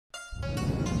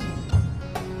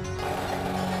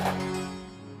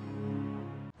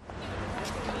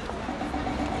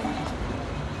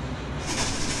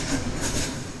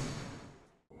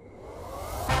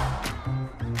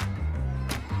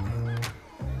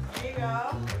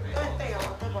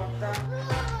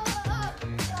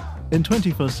In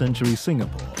 21st century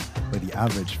Singapore, where the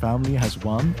average family has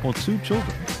 1 or 2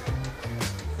 children,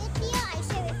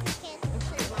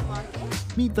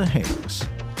 meet the Haigs.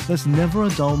 There's never a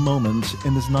dull moment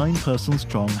in this 9-person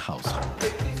strong household.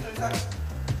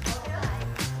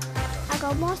 I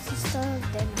got more sisters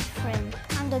than my friend.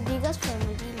 I'm the biggest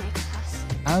family in my class.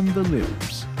 And the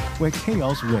Lims, where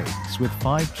chaos reigns with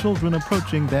 5 children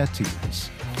approaching their teens.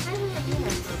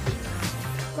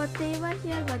 Got table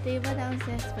here, got table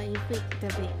downstairs, but you pick the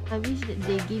bed. I wish that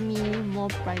they give me more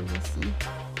privacy.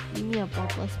 Give me a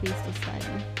proper space to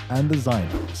study. And the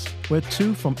Ziners, where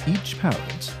 2 from each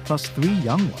parent plus 3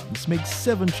 young ones make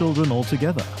 7 children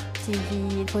altogether.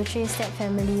 TV portrays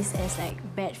stepfamilies as like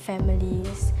bad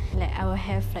families. Like I will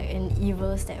have like an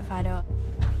evil stepfather.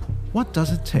 What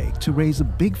does it take to raise a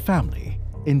big family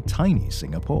in tiny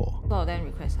Singapore? A lot of them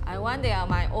request, I want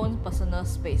my own personal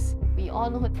space. We all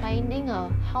know finding a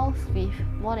house with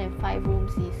more than 5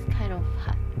 rooms is kind of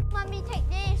hard. Mommy, take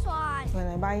this one. When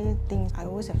I buy things, I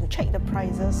always have to check the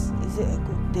prices. Is it a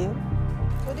good deal?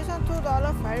 So this one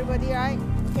 $2 for everybody, right?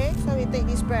 Okay, so we take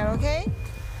this bread, okay?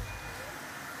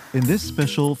 In this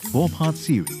special 4-part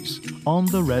series, On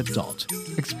the Red Dot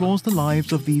explores the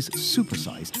lives of these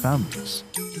supersized families.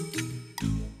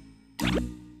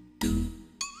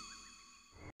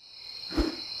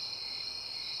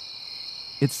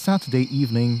 It's Saturday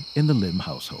evening in the Lim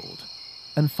household,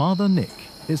 and Father Nick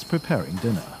is preparing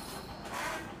dinner.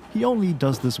 He only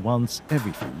does this once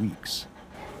every few weeks.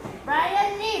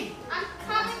 Brian, Lim, I'm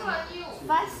coming for you.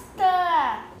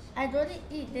 Faster. I don't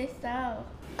eat this stuff.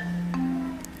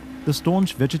 The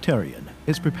staunch vegetarian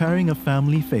is preparing a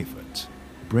family favorite,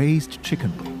 braised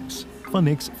chicken wings, for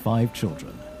Nick's 5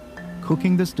 children.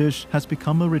 Cooking this dish has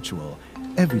become a ritual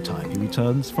every time he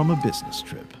returns from a business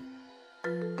trip.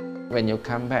 When you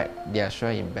come back, they are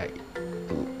sure in back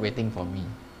waiting for me.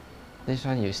 This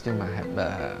one you still might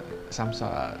have some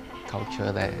sort of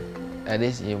culture there. At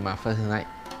least you must first night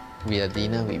with a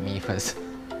dinner with me first.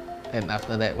 And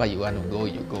after that, what you want to go,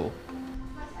 you go.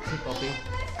 See, Poppy?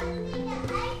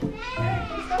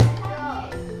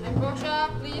 Brochure,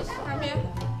 please, come here.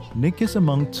 Nick is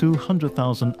among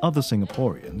 200,000 other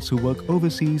Singaporeans who work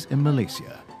overseas in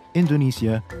Malaysia,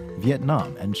 Indonesia,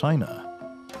 Vietnam, and China.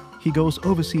 He goes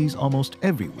overseas almost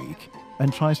every week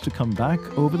and tries to come back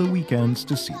over the weekends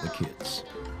to see the kids.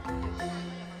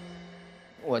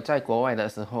 我在国外的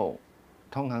时候，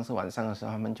通常是晚上的时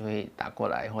候，他们就会打过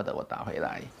来，或者我打回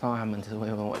来。通常他们只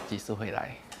会问我几时回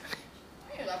来。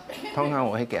通常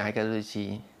我会给他一个日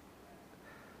期，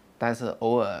但是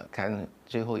偶尔可能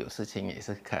最后有事情也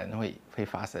是可能会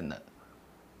发生的，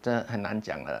这很难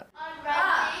讲的。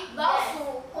老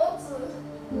鼠、猴子。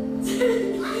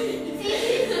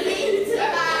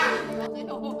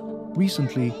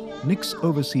Recently, Nick's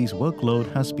overseas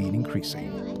workload has been increasing,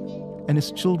 and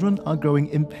his children are growing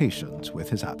impatient with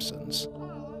his absence,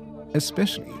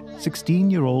 especially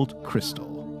 16-year-old Crystal.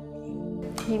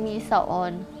 He missed out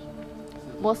on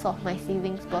most of my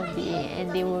siblings' birthday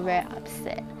and they were very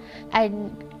upset. I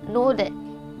know that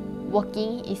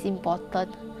working is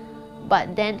important,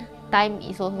 but then time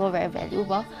is also very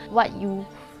valuable. What you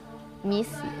miss,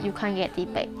 you can't get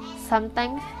it back.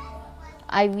 Sometimes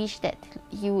I wish that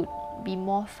he would be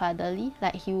more fatherly,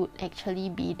 like he would actually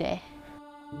be there.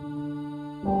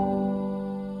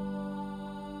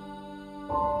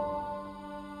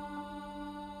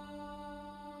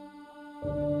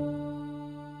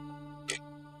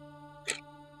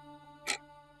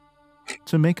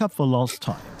 To make up for lost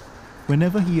time,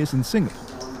 whenever he is in Singapore,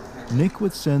 Nick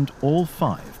would send all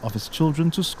 5 of his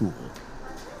children to school.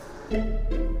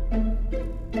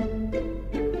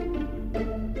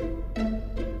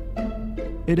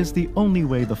 It is the only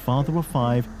way the father of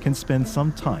 5 can spend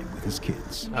some time with his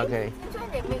kids. Okay. Which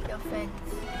one they make your friends?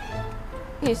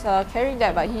 He's carrying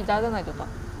that, but he doesn't like to talk.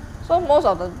 So most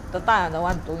of the time, I'm the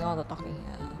one doing all the talking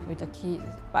with the kids.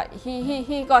 But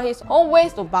he got his own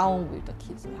ways to bond with the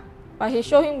kids. But he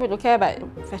showed him to care about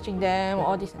fetching them,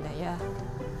 all this and that, yeah.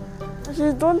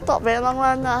 She don't talk very long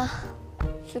one.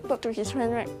 She talked to his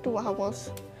friend like 2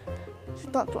 hours. She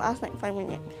talked to us like 5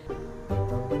 minutes.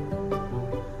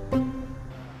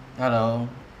 Hello，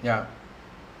 呀，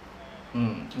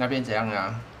那边怎样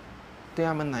啊？对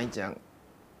他们来讲，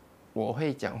我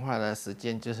会讲话的时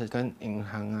间就是跟银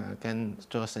行啊、跟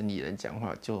做生意人讲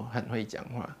话，就很会讲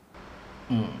话。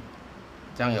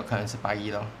这样有可能是8亿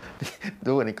咯。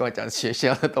如果你跟我讲学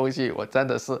校的东西，我真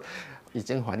的是已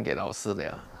经还给老师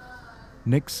了。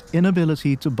Nick's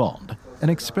inability to bond and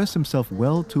express himself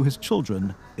well to his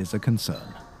children is a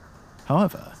concern.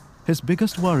 However, his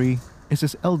biggest worry is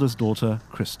his eldest daughter,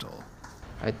 Crystal.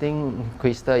 I think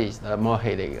Crystal is the more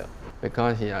headache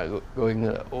because he is going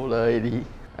older already.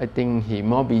 I think he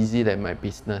more busy than my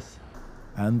business.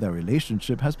 And their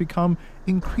relationship has become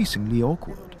increasingly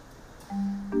awkward.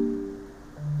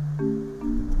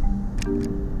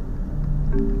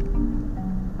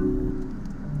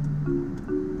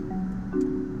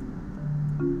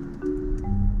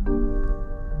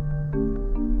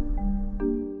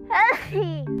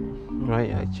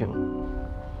 Right, I chew.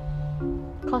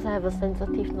 Because I have a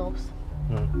sensitive nose.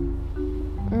 No,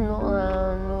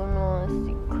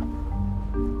 sick.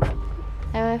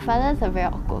 And my father is a very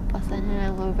awkward person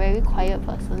and I'm a very quiet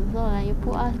person. So like you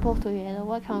put us both together,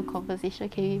 what kind of conversation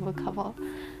can we even come up?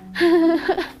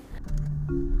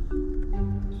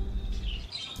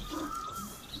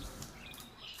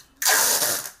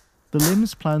 The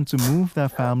Lims planned to move their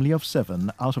family of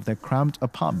 7 out of their cramped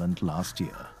apartment last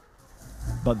year.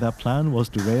 But their plan was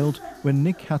derailed when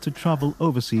Nick had to travel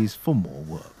overseas for more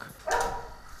work.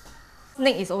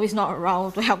 Nick is always not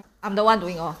around to help. I'm the one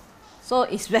doing all. So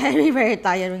it's very, very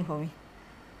tiring for me.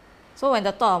 So when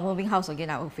the thought of moving house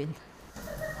again, I will faint.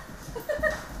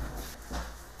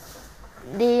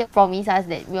 They promised us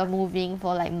that we are moving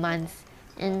for like months.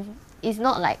 And it's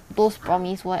not like those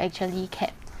promises were actually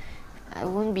kept. I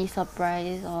won't be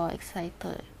surprised or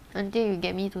excited. Until you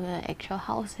get me to the actual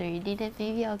house already, then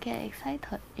maybe I'll get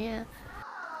excited, yeah.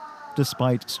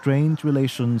 Despite strained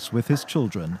relations with his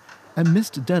children and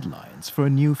missed deadlines for a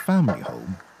new family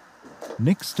home,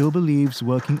 Nick still believes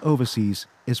working overseas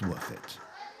is worth it.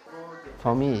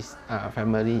 For me,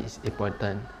 family is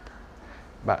important,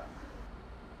 but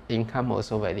income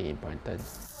also very important.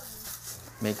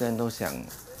 每个人都想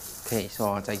可以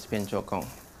说在这边做工，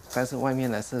但是外面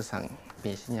的市场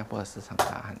比新加坡的市场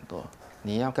大很多。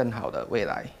你要更好的未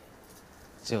来，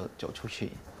就走出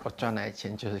去。我赚来的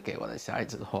钱就是给我的小孩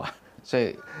子花，所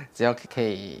以只要可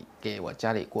以给我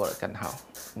家里过得更好，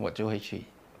我就会去。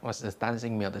我是担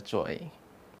心没有得做而已。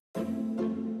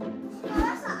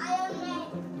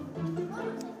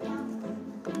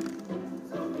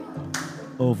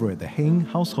Over at the Heng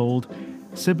household,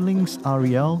 siblings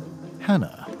Ariel,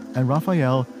 Hannah, and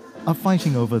Raphael are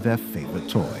fighting over their favorite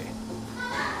toy.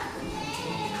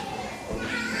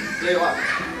 Play what?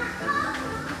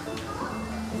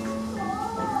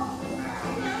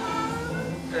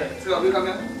 Hey, Philip, you come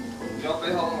here. You all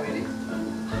play how long already?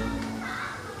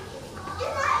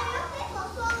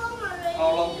 How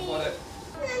long before that?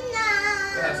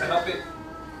 Yeah, stand up it.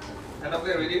 Stand up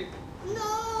it already? No.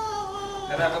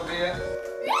 Can I have a play yet?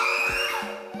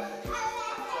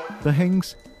 The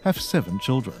Hengs have 7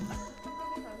 children.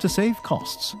 To save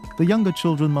costs, the younger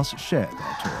children must share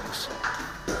their toys.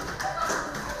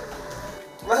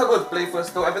 Let her go play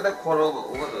first though. I bet that quarrel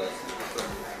over the...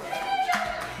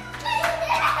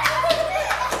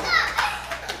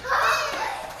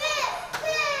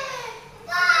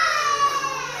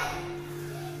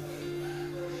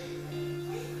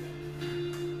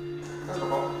 That's the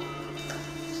ball.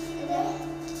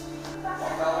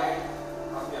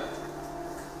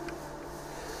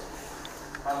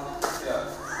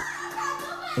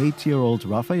 8-year-old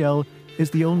Raphael is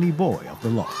the only boy of the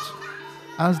lot.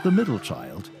 As the middle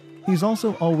child, he's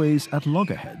also always at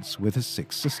loggerheads with his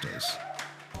 6 sisters.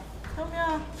 Come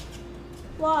here.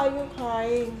 Why are you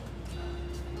crying?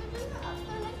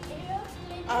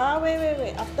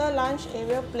 Wait. After lunch,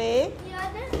 Ariel play.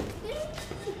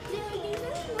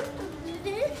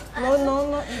 No.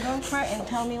 You don't cry and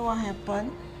tell me what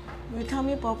happened. You tell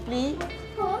me properly.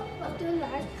 After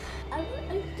lunch, I want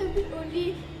a little bit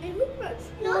only.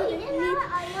 No, you didn't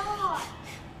have a lot.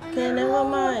 Okay, never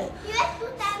mind. You had 2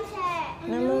 times.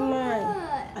 Never mind.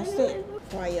 I said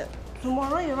quiet.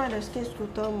 Tomorrow you ride the skate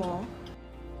scooter more.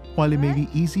 While it may be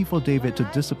easy for David to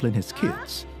discipline his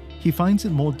kids, he finds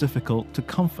it more difficult to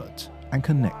comfort and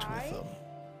connect with them.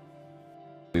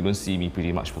 You don't see me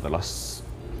pretty much for the last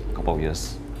couple of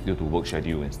years due to work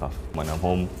schedule and stuff. When I'm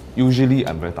home, usually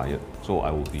I'm very tired, so I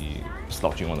will be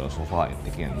slouching on the sofa and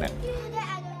taking a nap.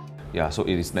 Yeah, so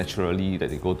it is naturally that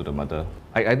they go to the mother.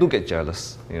 I do get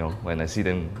jealous, you know, when I see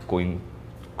them going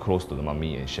close to the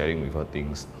mummy and sharing with her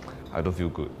things. I don't feel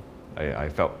good. I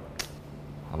felt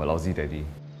I'm a lousy daddy.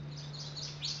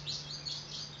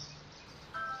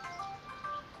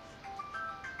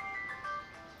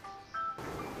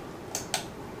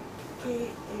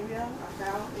 Okay, Ariel,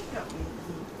 Rafael, wake up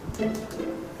already.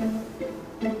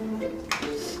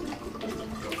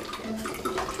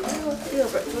 Your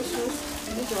breakfast shoes.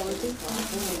 These are waiting for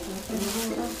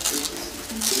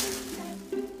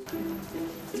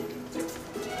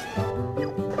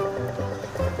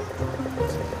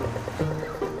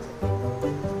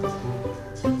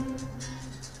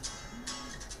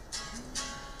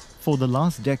For the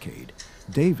last decade,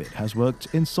 David has worked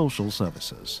in social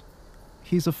services.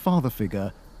 He's a father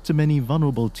figure to many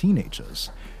vulnerable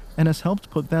teenagers and has helped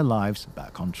put their lives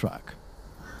back on track.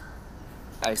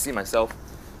 I see myself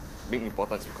being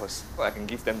important because I can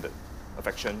give them the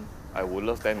affection. I will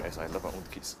love them as I love my own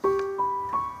kids.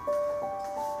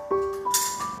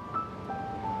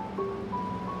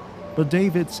 But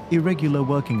David's irregular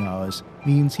working hours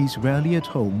means he's rarely at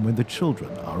home when the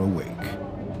children are awake.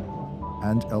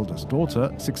 And eldest daughter,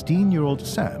 16-year-old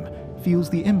Sam, feels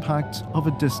the impact of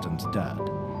a distant dad.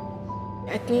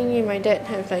 I think me and my dad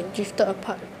have drifted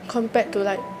apart compared to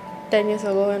 10 years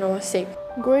ago when I was sick.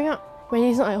 Growing up, when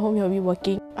he's not at home, he'll be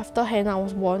working. After Hannah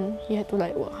was born, he had to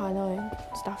work harder and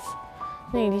stuff.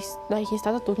 Then he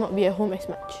started to not be at home as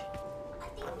much.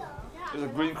 It's a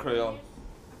green crayon.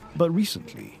 But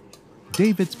recently,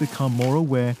 David's become more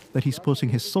aware that he's putting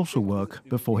his social work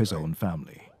before his own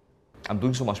family. I'm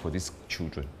doing so much for these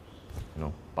children,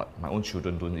 but my own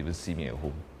children don't even see me at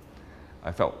home.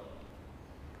 I felt,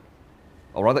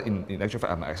 or rather in actual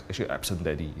fact, I'm actually an absent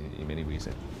daddy in many ways.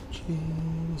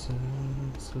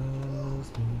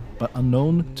 But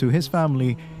unknown to his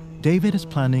family, David is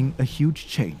planning a huge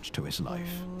change to his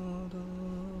life.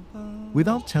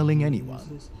 Without telling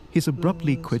anyone, he's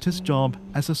abruptly quit his job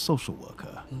as a social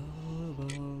worker.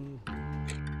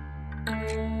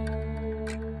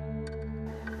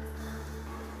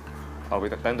 I'll be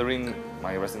tendering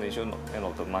my resignation end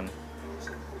of the month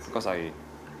because I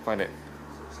find that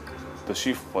the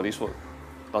shift for this work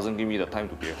doesn't give me the time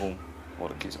to be at home for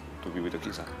the kids, to be with the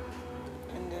kids.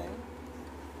 And then?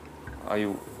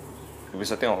 We'll be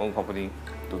setting our own company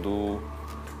to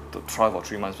try for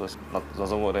 3 months first. If it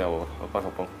doesn't work, then I will apply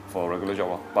for a regular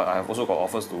job. But I have also got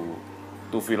offers to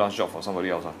do freelance job for somebody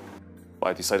else. But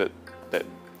I decided that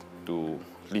to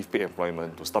leave paid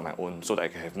employment to start my own so that I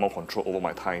can have more control over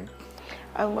my time.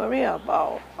 I worry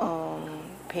about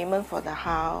payment for the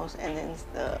house and then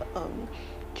the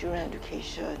children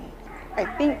education. I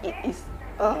think it is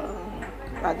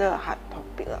rather a hard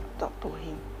topic to talk to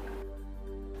him.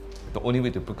 The only way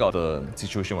to pick out the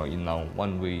situation we're in now,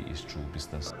 one way is through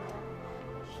business.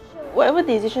 Whatever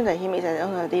decision that he makes at the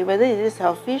end of the day, whether it is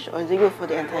selfish or is it good for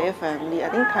the entire family, I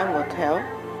think time will tell.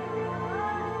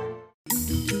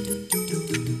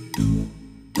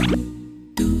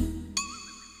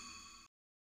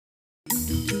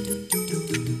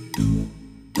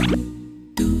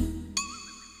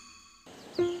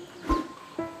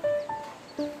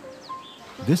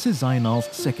 This is Zainal's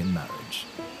second marriage.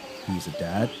 He's a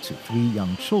dad to 3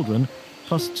 young children,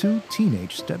 plus 2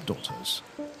 teenage stepdaughters.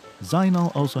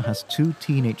 Zainal also has 2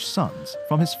 teenage sons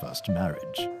from his first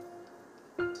marriage.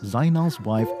 Zainal's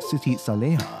wife, Siti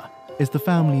Saleha, is the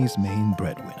family's main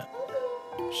breadwinner.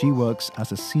 She works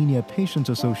as a senior patient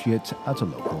associate at a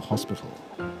local hospital.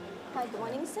 Hi, good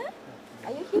morning, sir.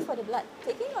 Are you here for the blood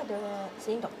taking or the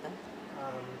seeing doctor?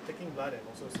 Taking blood and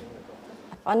also seeing the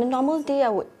doctor. On a normal day, I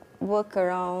would work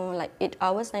around 8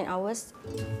 hours, 9 hours.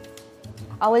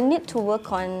 I will need to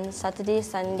work on Saturday,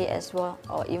 Sunday as well,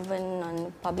 or even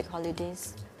on public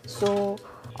holidays. So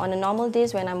on the normal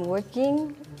days when I'm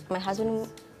working, my husband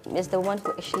is the one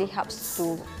who actually helps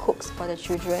to cook for the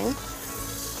children.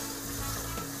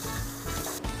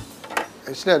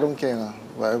 Actually, I don't care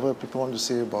whatever people want to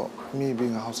say about me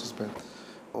being a house husband.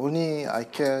 Only I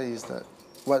care is that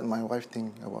what my wife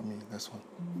thinks about me, that's all.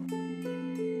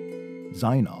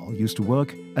 Zainal used to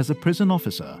work as a prison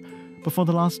officer, but for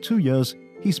the last 2 years,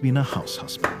 he's been a house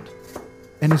husband.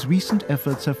 And his recent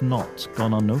efforts have not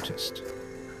gone unnoticed.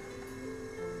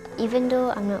 Even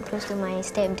though I'm not close to my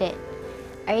stepdad,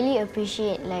 I really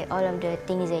appreciate all of the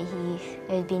things that he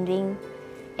has been doing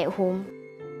at home.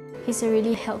 He's a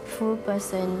really helpful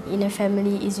person. In a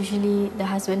family, it's usually the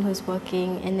husband who's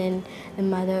working and then the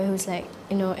mother who's at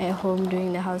home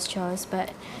doing the house chores.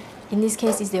 But in this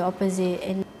case, it's the opposite,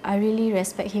 and I really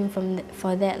respect him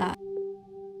for that.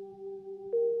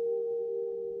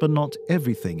 But not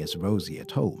everything is rosy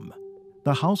at home.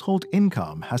 The household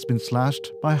income has been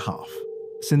slashed by half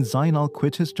since Zainal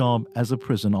quit his job as a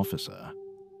prison officer.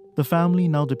 The family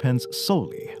now depends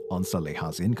solely on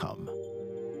Saleha's income.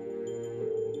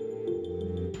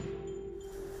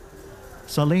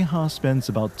 Saleha spends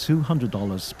about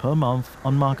 $200 per month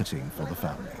on marketing for the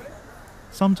family.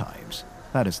 Sometimes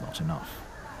that is not enough.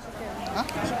 Huh?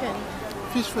 Chicken.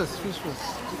 Fish first.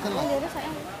 Chicken lah.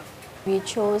 We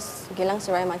chose Geylang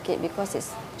Serai Market because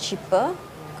it's cheaper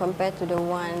compared to the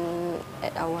one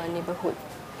at our neighborhood.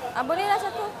 Bolehlah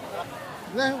satu.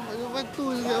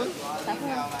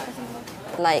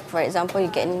 Like for example,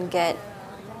 you can get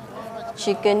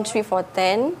chicken 3 for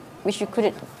 $10, which you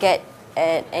couldn't get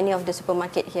at any of the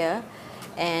supermarket here.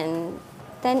 And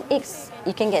 10 eggs,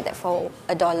 you can get that for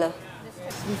 $1.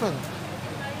 Different.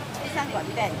 This one got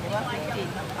 10, the one 15.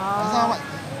 How much?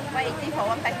 180 for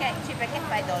one packet, 3 packet,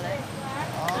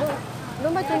 $5.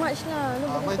 Don't buy too much lah.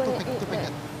 Buy two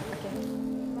packet.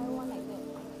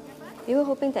 We were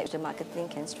hoping that the marketing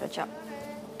can stretch up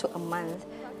to a month,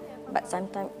 but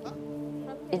sometimes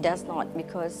it does not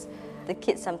because the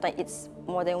kids sometimes eat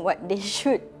more than what they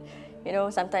should. You know,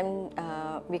 sometimes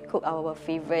we cook our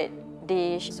favorite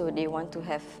dish, so they want to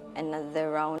have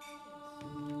another round.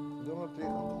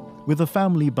 With the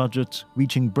family budget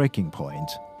reaching breaking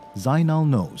point, Zainal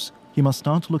knows he must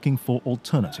start looking for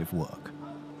alternative work.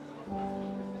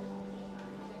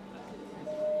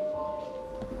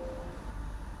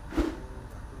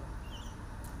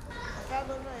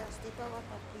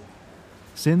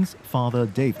 Since father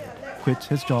David quit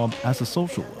his job as a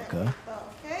social worker,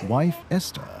 wife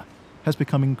Esther has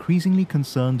become increasingly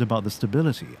concerned about the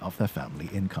stability of their family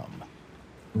income.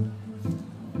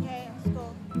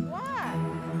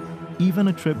 Even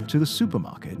a trip to the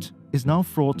supermarket is now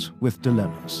fraught with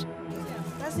dilemmas.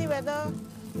 Let's see whether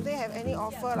they have any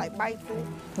offer like buy two.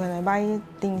 When I buy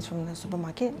things from the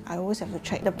supermarket, I always have to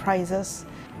check the prices.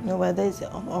 You know, whether it's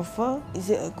an offer, is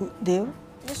it a good deal?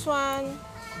 This one,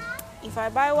 if I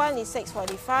buy one, it's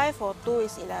 $6.45, for two,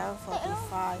 it's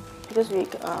 $11.45. Because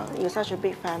we're such a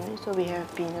big family, so we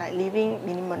have been like living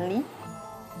minimally.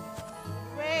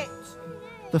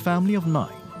 The family of 9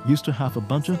 used to have a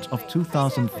budget of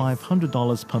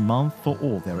 $2,500 per month for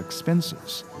all their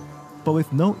expenses. But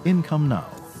with no income now,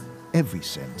 every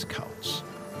cent counts.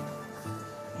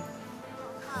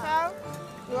 So,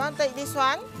 you want to take this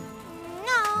one? No,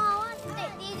 I want to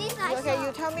take this one. Okay,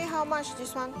 you tell me how much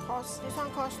this one costs. This one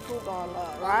costs $2,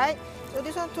 right? So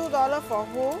this one $2 for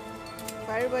who?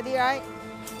 For everybody, right?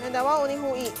 And that one only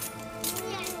who eat?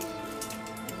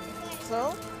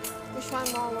 So, which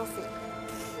one more worth it?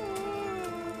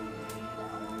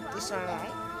 This one,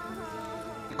 right?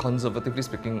 Conservatively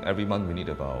speaking, every month we need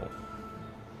about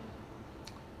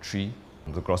 3.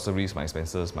 The groceries, my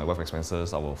expenses, my wife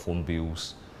expenses, our phone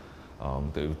bills,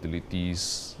 the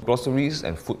utilities. Groceries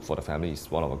and food for the family is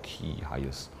one of our key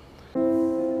hires.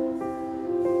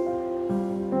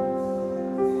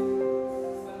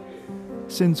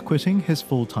 Since quitting his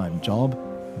full-time job,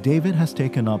 David has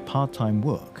taken up part-time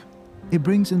work. It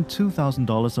brings in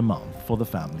 $2,000 a month for the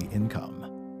family income.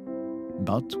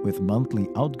 But with monthly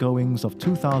outgoings of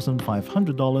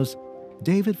 $2,500,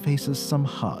 David faces some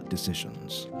hard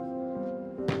decisions.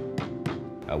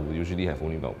 I would usually have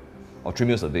only about 3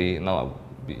 meals a day. Now I will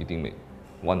be eating maybe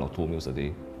 1 or 2 meals a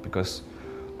day because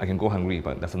I can go hungry,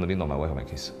 but definitely not my wife or my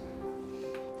kids.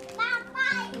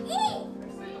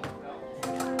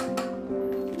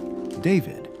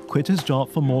 David quit his job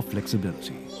for more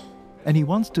flexibility, and he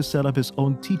wants to set up his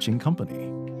own teaching company.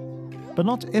 But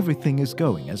not everything is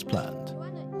going as planned.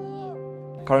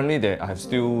 Currently, I have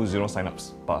still 0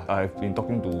 sign-ups, but I've been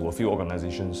talking to a few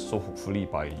organizations, so hopefully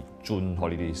by June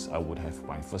holidays, I would have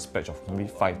my first batch of maybe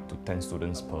 5 to 10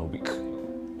 students per week.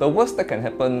 The worst that can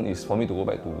happen is for me to go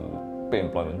back to paid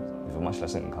employment with a much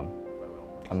lesser income.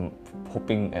 I'm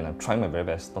hoping and I'm trying my very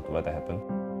best not to let that happen.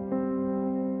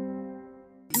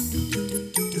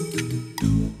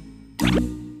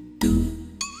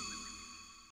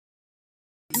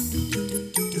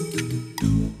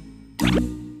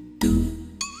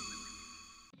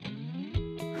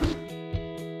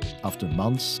 After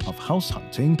months of house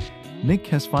hunting, Nick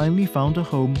has finally found a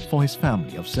home for his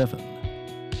family of 7.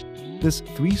 This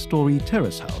 3-story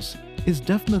terrace house is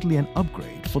definitely an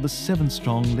upgrade for the 7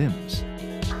 strong limbs.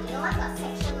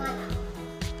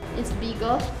 It's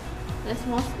bigger, there's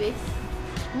more space.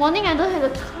 Morning I don't have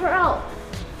a crowd.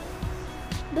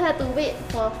 Don't have to wait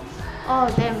for all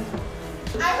of them.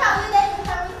 I help you, then you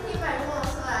help me clean my room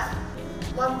also lah.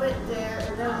 One bed there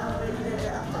and then one bed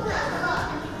there.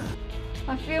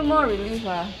 I feel more relief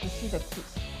to see the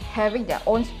kids having their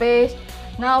own space.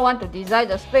 Now want to design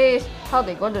the space, how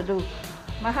they going to do.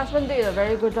 My husband did a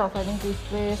very good job finding this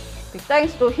place.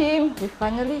 Thanks to him, we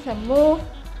finally can move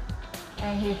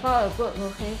and he found a good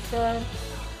location.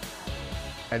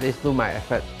 At least do my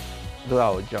effort, do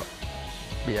our job,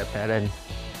 be a parent.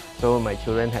 So my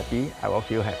children happy, I will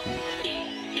feel happy.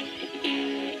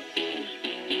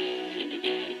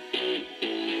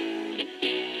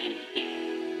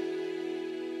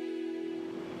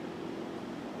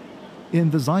 In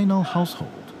the Zainal household,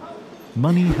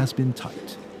 money has been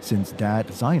tight since Dad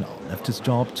Zainal left his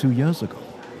job 2 years ago.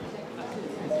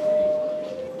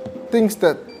 Things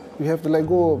that we have to let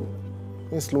go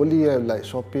of slowly, like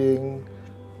shopping,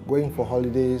 going for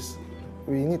holidays.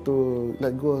 We need to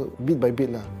let go bit by bit.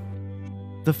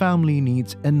 The family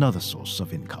needs another source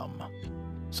of income.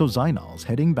 So Zainal's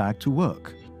heading back to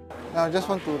work. I just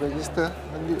want to register.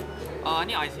 Need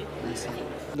IC.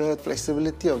 The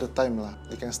flexibility of the time.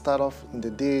 We can start off in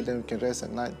the day, then we can rest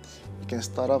at night. We can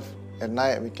start off at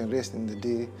night, we can rest in the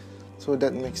day. So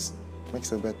that makes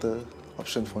a better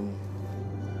option for me.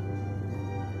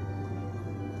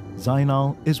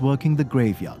 Zainal is working the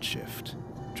graveyard shift,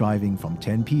 driving from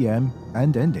 10 p.m.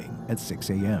 and ending at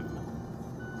 6 a.m.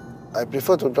 I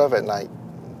prefer to drive at night.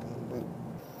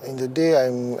 In the day,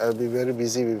 I'll be very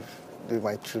busy with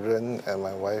my children and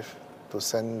my wife, to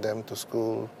send them to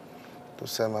school, to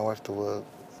send my wife to work,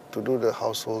 to do the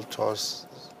household chores.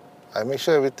 I make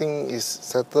sure everything is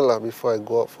settled before I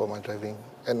go out for my driving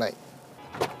at night.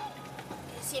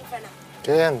 Sit in front.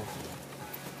 Can.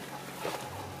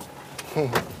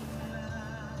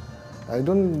 I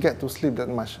don't get to sleep that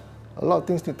much. A lot of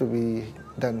things need to be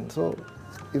done. So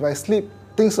if I sleep,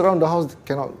 things around the house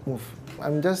cannot move.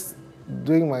 I'm just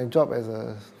doing my job as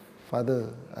a father.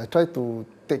 I try to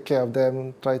take care of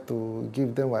them, try to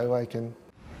give them whatever I can.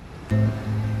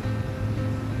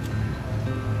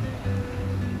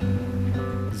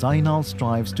 Zainal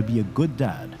strives to be a good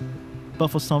dad, but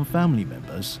for some family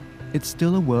members, it's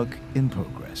still a work in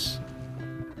progress.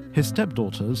 His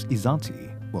stepdaughters,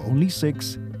 Izati, were only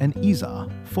 6 and Iza,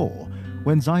 4,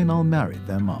 when Zainal married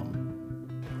their mum.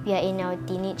 We are in our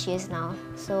teenage years now,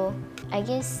 so I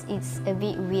guess it's a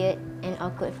bit weird and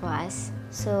awkward for us.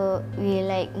 So we're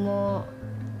like more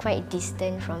quite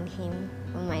distant from him,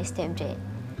 from my stepdad.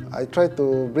 I try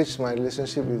to bridge my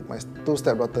relationship with my 2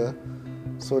 stepdaughters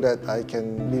so that I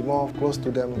can be more close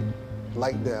to them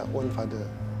like their own father.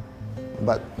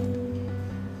 But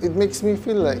it makes me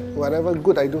feel like whatever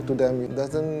good I do to them, it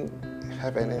doesn't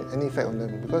have any effect on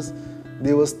them because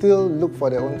they will still look for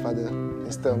their own father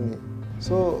instead of me.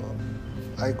 So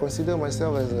I consider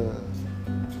myself as a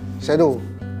shadow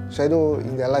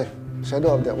in their life,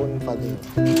 shadow of their own father.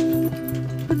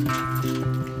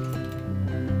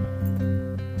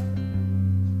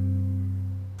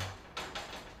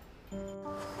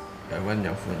 I want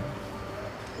your phone.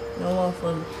 No more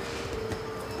phone.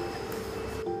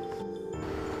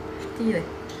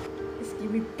 Just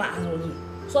give me pass only.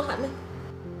 So hard, man.